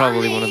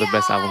probably one of the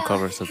best album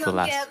covers of the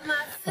last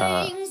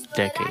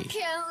decade.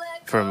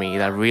 For me,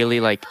 that really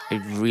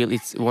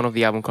it's one of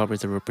the album covers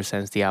that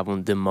represents the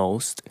album the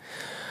most,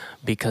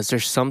 because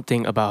there's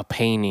something about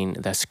painting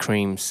that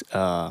screams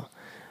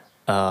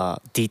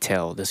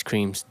detail, that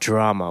screams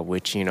drama,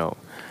 which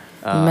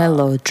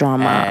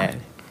melodrama.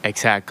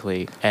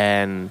 Exactly.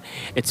 And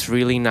it's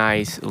really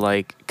nice,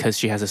 because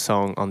she has a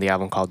song on the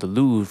album called The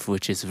Louvre,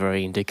 which is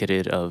very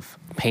indicative of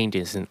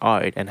paintings and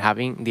art. And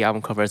having the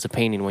album cover as a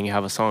painting when you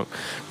have a song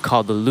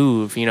called The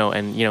Louvre,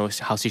 and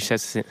how she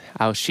says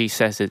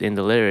it in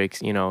the lyrics,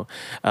 the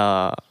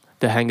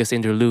hangers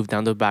in the Louvre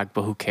down the back,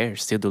 but who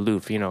cares? Still the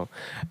Louvre, in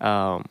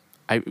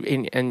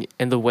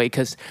the way,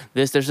 because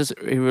there's this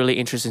really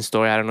interesting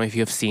story. I don't know if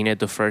you have seen it,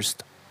 the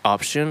first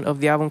option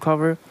of the album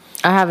cover.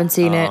 I haven't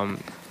seen it.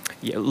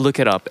 Yeah, look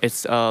it up.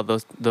 It's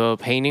the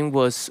painting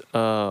was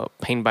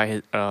painted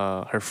by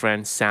her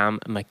friend Sam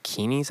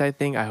McKinney's, I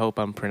think. I hope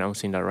I'm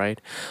pronouncing that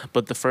right.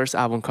 But the first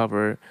album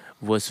cover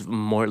was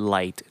more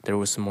light. There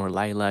was more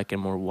lilac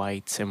and more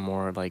whites and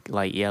more like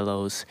light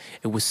yellows.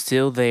 It was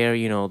still there,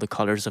 you know, the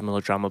colors of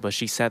melodrama. But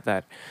she said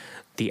that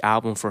the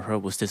album for her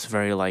was this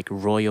very like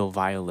royal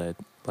violet,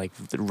 like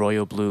the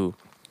royal blue.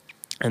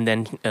 And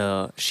then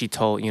she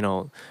told, you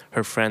know,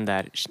 her friend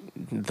that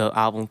the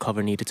album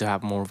cover needed to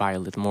have more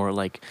violet, more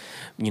like,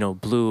 you know,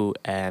 blue.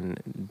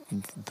 And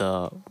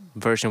the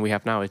version we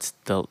have now, it's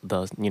the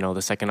you know,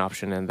 the second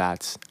option, and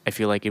that's, I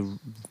feel like it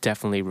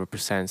definitely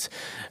represents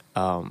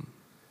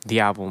the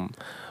album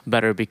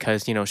better,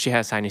 because, you know, she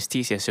has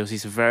synesthesia, so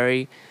she's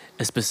very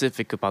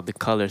specific about the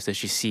colors that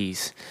she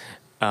sees.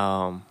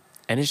 And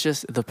it's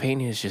just, the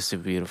painting is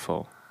just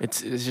beautiful.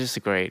 It's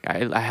just great.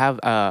 I have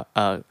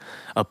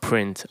a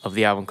print of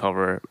the album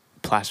cover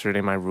plastered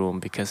in my room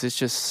because it's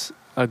just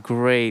a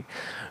great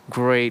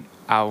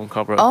album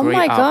cover. Oh great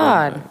my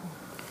album. God.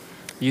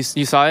 You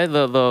saw it,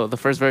 the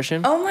first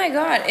version? Oh my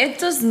God, it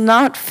does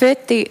not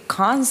fit the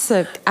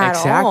concept at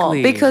all.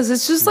 Exactly. Because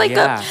it's just like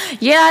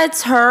Yeah.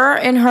 it's her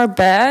in her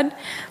bed,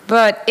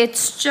 but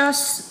it's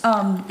just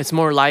It's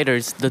more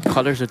lighter. The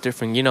colors are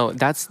different. You know,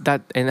 that's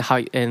that,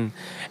 and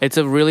it's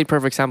a really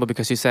perfect example,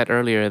 because you said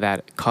earlier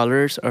that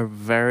colors are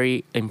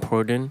very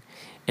important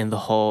in the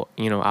whole,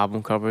 you know,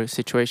 album cover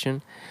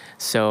situation.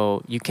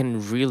 So you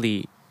can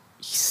really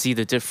see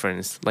the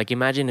difference. Like,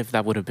 imagine if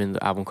that would have been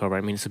the album cover.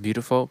 I mean, it's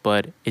beautiful,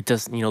 but it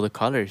does, you know, the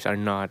colors are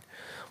not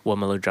what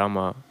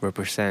melodrama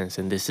represents,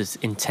 and this is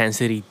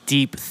intensity,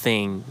 deep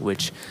thing,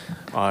 which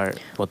are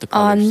what the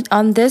colors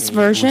on this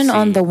version,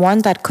 on the one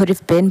that could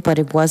have been but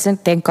it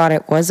wasn't, thank God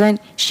it wasn't,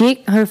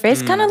 her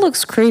face kind of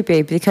looks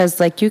creepy, because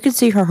like you can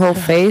see her whole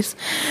face,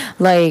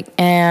 like,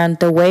 and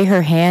the way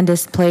her hand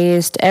is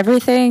placed,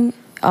 everything.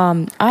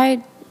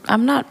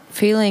 I'm not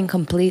feeling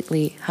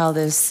completely how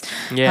this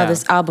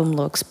album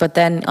looks. But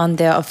then on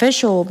the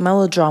official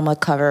melodrama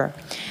cover,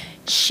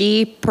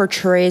 she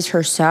portrays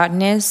her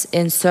sadness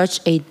in such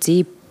a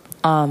deep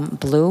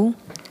blue,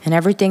 and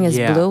everything is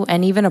blue,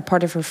 and even a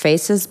part of her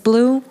face is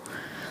blue.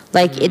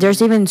 Like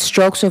there's even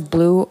strokes of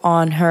blue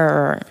on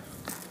her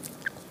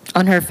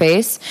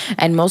face,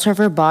 and most of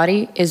her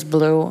body is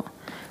blue.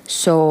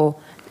 So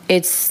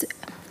it's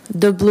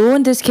the blue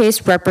in this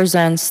case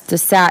represents the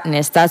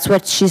sadness. That's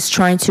what she's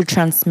trying to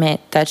transmit,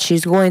 that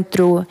she's going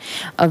through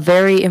a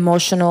very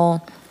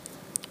emotional,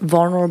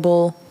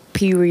 vulnerable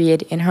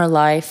period in her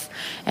life,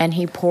 and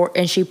she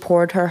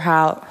poured her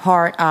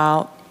heart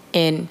out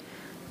in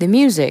the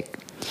music.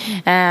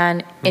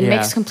 And it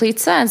makes complete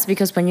sense,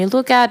 because when you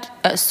look at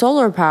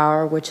Solar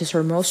Power, which is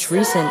her most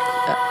recent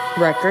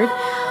record,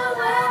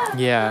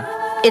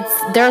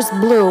 there's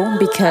blue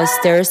because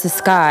there's the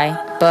sky,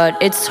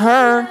 but it's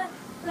her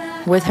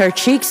with her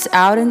cheeks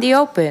out in the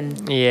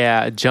open.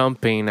 Yeah,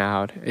 jumping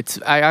out.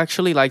 I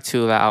actually like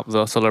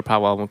the Solar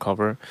Power album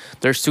cover.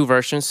 There's two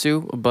versions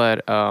too,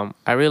 but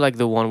I really like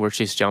the one where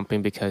she's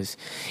jumping, because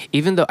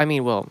even though,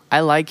 I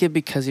like it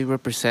because it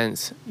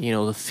represents, you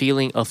know, the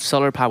feeling of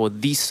Solar Power,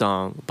 the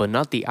song, but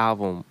not the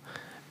album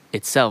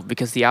itself,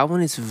 because the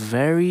album is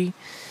very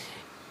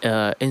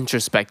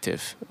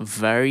introspective,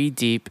 very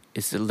deep.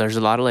 There's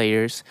a lot of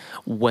layers,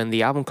 when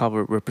the album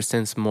cover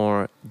represents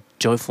more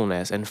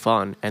joyfulness and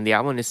fun. And the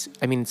album is,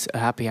 it's a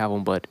happy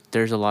album, but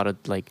there's a lot of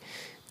like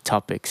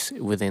topics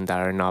within that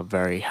are not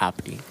very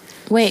happy.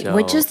 Wait,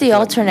 which is the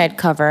alternate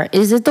cover?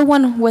 Is it the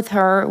one with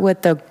her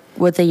with the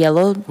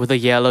yellow? With the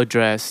yellow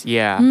dress,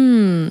 yeah.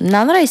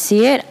 Now that I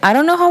see it, I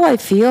don't know how I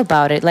feel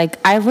about it. Like,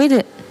 I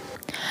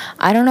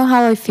don't know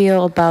how I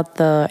feel about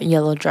the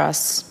yellow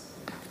dress.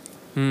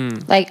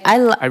 Like I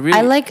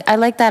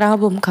like that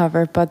album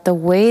cover, but the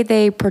way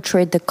they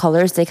portrayed the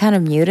colors, they kind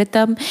of muted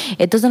them.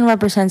 It doesn't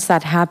represent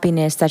that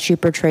happiness that she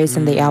portrays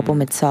in the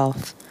album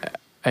itself.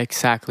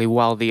 Exactly.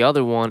 While the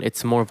other one,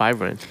 it's more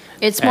vibrant.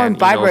 It's more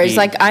vibrant. It's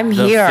like, I'm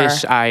here. And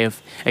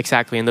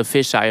the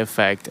fisheye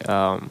effect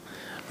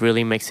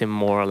really makes it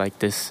more like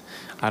this,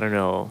 I don't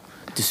know,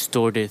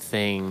 distorted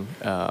thing,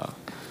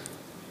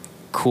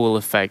 cool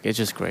effect. It's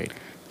just great.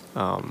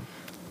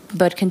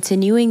 But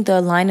continuing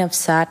the line of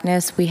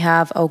sadness, we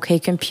have OK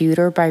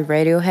Computer by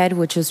Radiohead,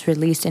 which was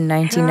released in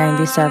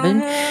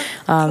 1997.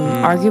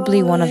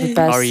 Arguably one of the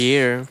best... Our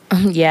year.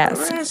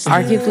 Yes.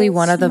 Arguably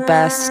one of the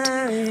best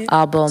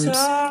albums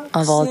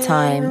of all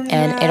time.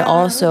 And it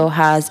also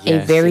has a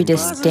very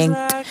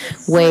distinct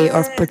way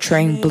of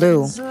portraying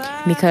blue.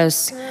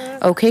 Because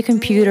OK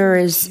Computer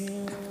is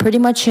pretty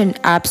much an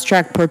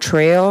abstract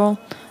portrayal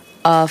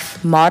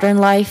of modern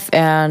life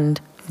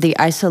and the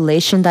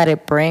isolation that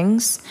it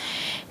brings.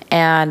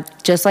 And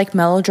just like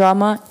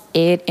melodrama,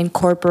 it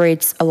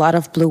incorporates a lot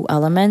of blue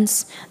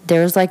elements.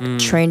 There's like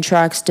train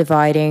tracks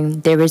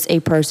dividing. There is a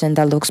person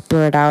that looks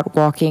blurred out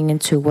walking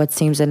into what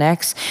seems an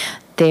X.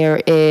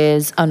 There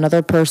is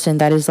another person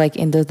that is like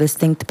in the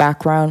distinct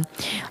background.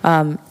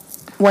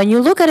 When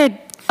you look at it,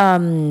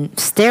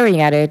 staring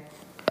at it,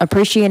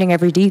 appreciating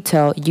every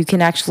detail, you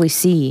can actually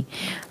see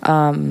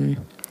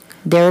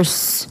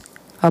there's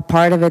a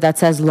part of it that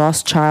says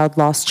lost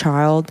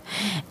child,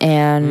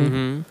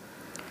 and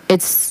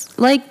it's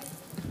like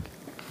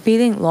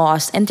feeling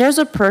lost. And there's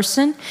a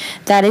person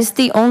that is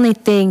the only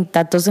thing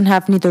that doesn't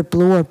have neither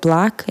blue or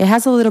black. It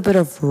has a little bit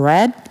of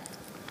red.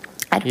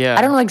 I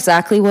don't know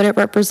exactly what it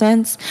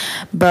represents,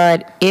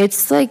 but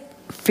it's like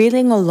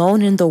feeling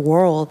alone in the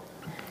world,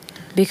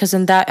 because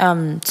in that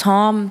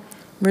Tom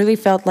really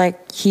felt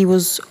like he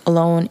was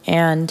alone.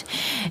 And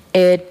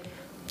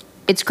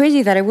it's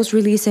crazy that it was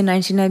released in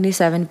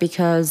 1997,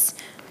 because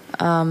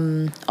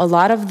a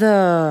lot of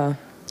the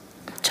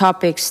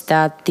topics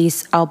that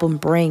this album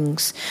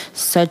brings,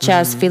 such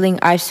as feeling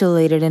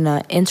isolated in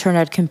an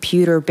internet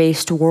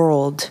computer-based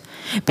world.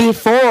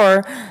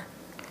 Before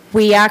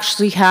we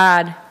actually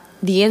had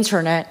the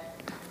internet,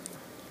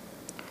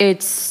 it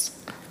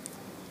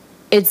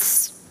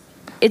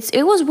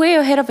was way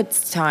ahead of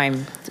its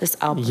time, this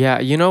album. Yeah,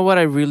 you know what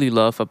I really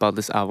love about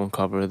this album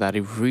cover? That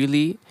it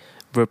really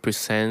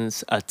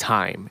represents a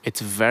time.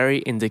 It's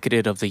very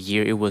indicative of the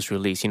year it was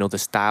released. You know, the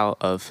style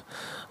of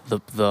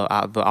the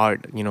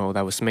art, you know,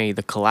 that was made,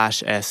 the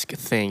collage-esque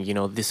thing, you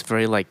know, this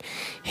very like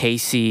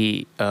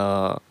hazy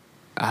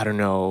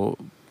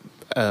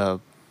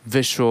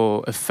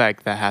visual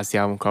effect that has the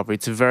album cover.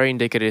 It's very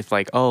indicative,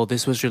 like, oh,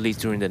 this was released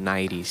during the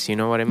 90s, you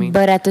know what I mean?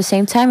 But at the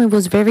same time, it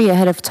was very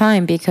ahead of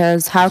time,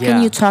 because how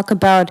can you talk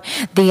about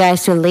the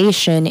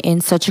isolation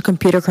in such a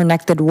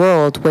computer-connected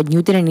world when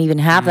you didn't even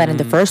have that in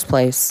the first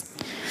place?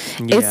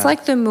 Yeah. It's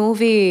like the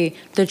movie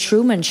The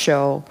Truman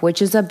Show,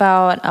 which is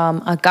about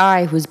a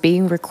guy who's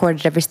being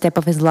recorded every step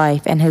of his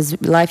life, and his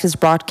life is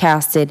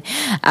broadcasted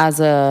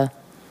as a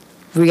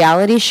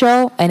reality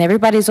show, and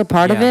everybody's a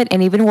part of it,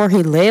 and even where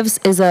he lives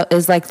is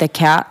like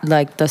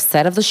the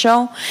set of the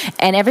show,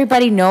 and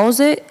everybody knows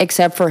it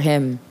except for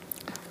him.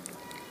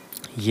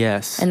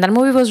 Yes. And that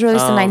movie was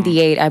released in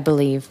 98, I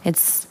believe.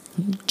 It's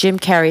Jim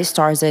Carrey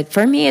stars it.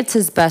 For me, it's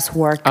his best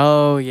work.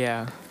 Oh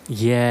yeah.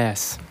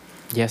 Yes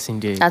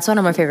indeed. That's one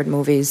of my favorite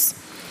movies.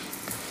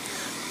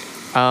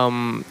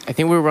 I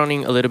think we're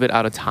running a little bit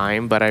out of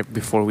time, but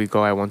before we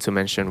go, I want to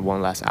mention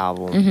one last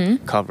album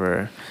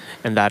cover,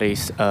 and that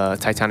is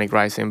Titanic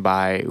Rising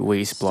by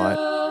Waste Blood.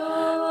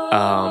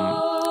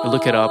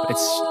 Look it up.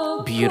 It's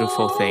a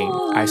beautiful thing.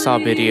 I saw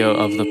a video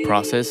of the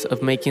process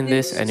of making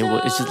this, and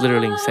it's just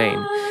literally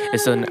insane.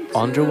 It's an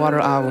underwater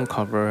album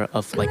cover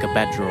of like a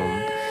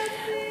bedroom.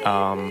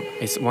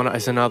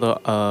 It's another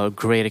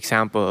great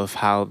example of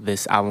how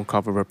this album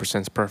cover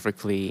represents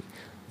perfectly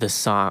the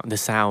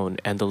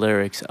sound and the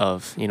lyrics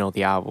of, you know,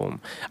 the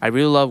album. I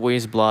really love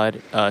Waste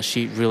Blood.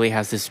 She really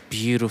has this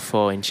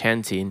beautiful,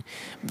 enchanting,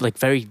 like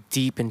very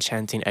deep,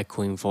 enchanting,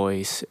 echoing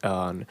voice,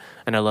 and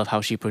I love how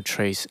she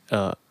portrays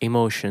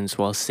emotions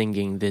while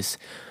singing this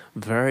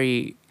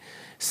very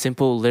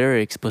simple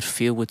lyrics, but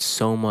filled with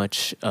so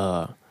much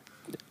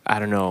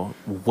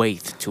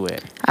weight to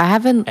it.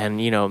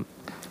 And you know.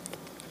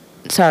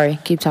 Sorry,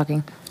 keep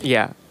talking.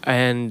 Yeah,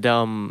 and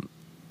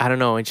I don't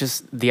know. It's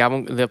just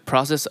the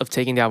process of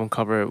taking the album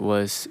cover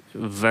was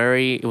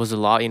it was a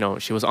lot. You know,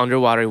 she was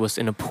underwater. It was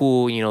in a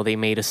pool. You know, they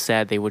made a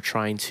set. They were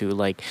trying to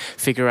like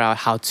figure out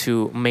how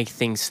to make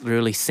things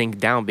really sink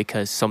down,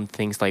 because some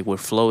things like were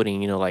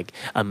floating. You know, like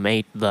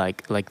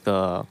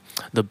the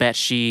bed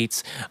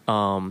sheets,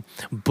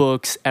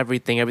 books,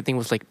 everything. Everything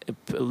was like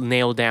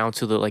nailed down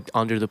to the like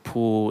under the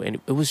pool,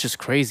 and it was just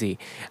crazy.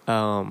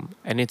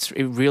 And it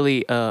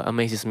really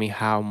amazes me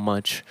how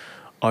much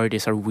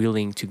artists are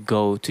willing to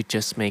go to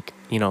just make,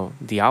 you know,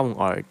 the album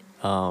art,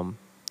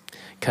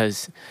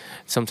 because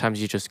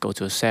sometimes you just go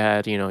to a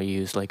set, you know,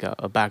 you use like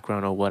a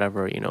background or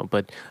whatever, you know,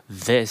 but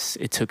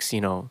it takes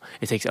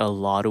a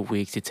lot of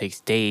weeks, it takes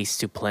days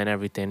to plan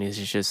everything. It's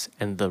just,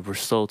 and the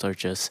results are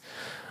just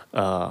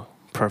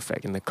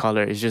perfect, and the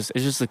color it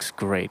just looks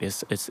great.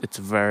 It's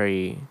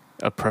very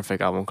a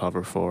perfect album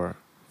cover for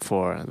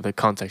the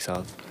context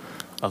of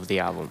the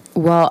album.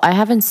 Well, I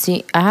haven't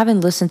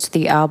listened to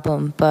the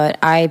album, but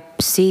I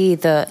see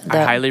I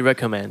highly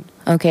recommend.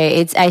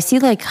 Okay, I see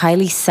like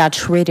highly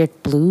saturated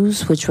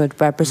blues, which would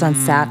represent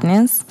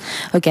sadness,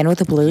 again with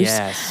the blues.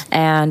 Yes.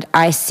 And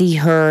I see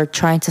her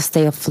trying to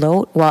stay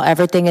afloat while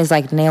everything is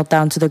like nailed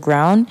down to the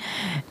ground.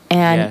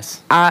 And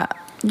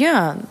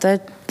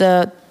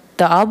the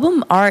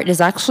album art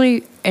is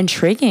actually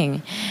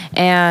intriguing.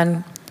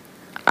 And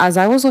as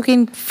I was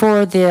looking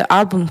for the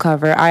album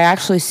cover, I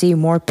actually see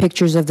more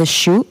pictures of the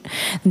shoot.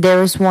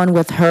 There's one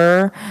with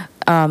her.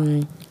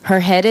 Her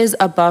head is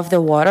above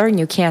the water, and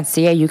you can't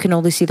see it. You can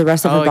only see the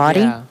rest of her body.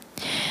 Yeah.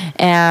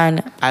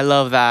 And I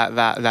love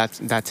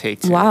that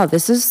take too. Wow,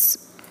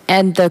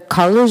 and the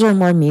colors are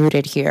more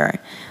muted here,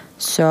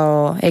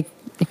 so it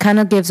kind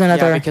of gives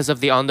another. Because of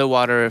the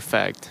underwater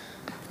effect.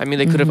 I mean,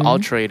 they could have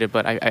altered it,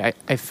 but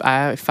if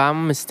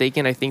I'm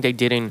mistaken, I think they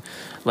didn't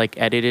like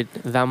edit it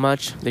that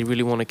much. They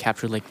really want to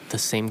capture like the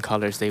same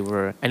colors they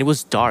were, and it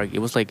was dark. It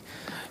was like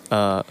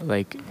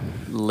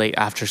late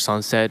after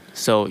sunset.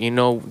 So you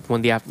know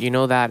when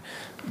that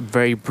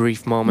very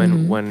brief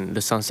moment when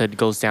the sunset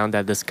goes down,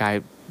 that the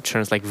sky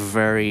turns like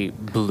very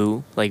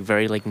blue, like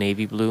very like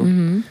navy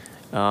blue.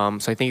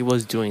 So I think it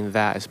was during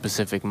that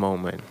specific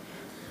moment.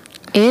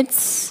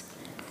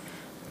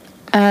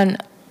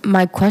 And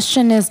my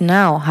question is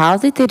now, how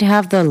did they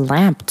have the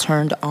lamp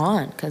turned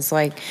on? Because,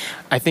 like,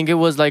 I think it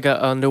was like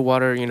a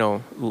underwater,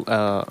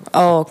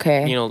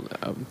 okay.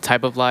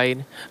 Type of light.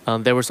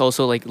 There was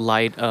also like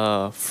light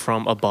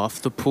from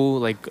above the pool,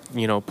 like,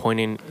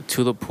 pointing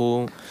to the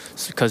pool,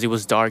 because it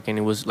was dark and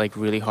it was like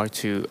really hard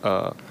to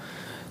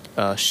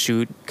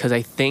shoot. Because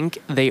I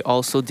think they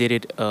also did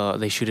it.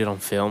 They shoot it on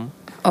film.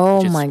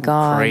 Oh my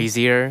God!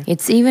 Crazier.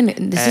 This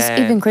is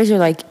even crazier.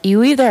 Like,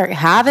 you either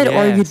have it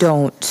or you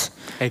don't.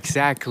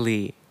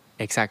 Exactly.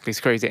 It's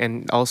crazy.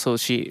 And also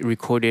she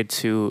recorded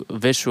 2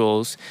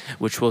 visuals,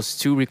 which was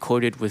 2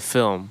 recorded with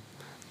film,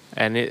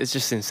 and it's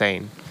just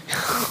insane.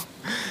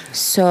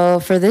 So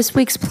for this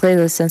week's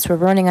playlist, since we're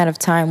running out of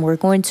time, we're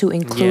going to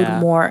include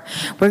more.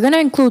 We're going to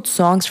include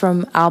songs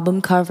from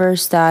album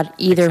covers that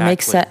either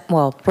make sense.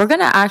 Well, we're going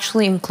to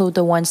actually include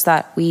the ones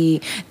that we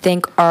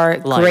think are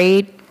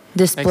great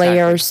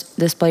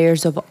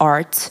displayers of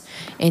art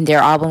in their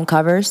album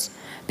covers,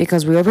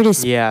 because we already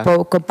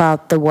spoke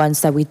about the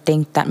ones that we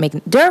think that make.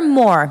 There are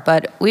more,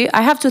 but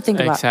I have to think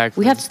about.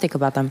 We have to think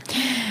about them.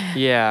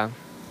 Yeah.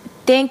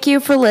 Thank you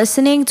for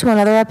listening to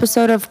another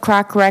episode of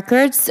Crack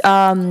Records.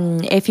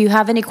 If you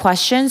have any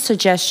questions,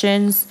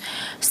 suggestions,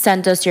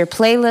 send us your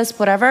playlist,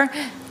 whatever.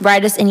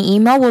 Write us an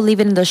email. We'll leave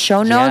it in the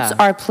show notes.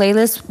 Our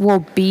playlist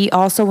will be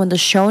also in the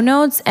show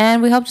notes,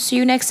 and we hope to see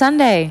you next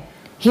Sunday.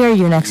 Hear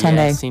you next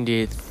Sunday. Yes,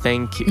 indeed.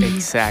 Thank you.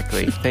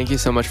 Exactly. Thank you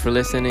so much for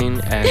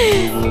listening, and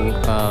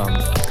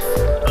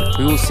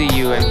we will see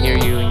you and hear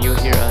you, and you'll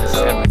hear us,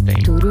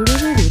 everything.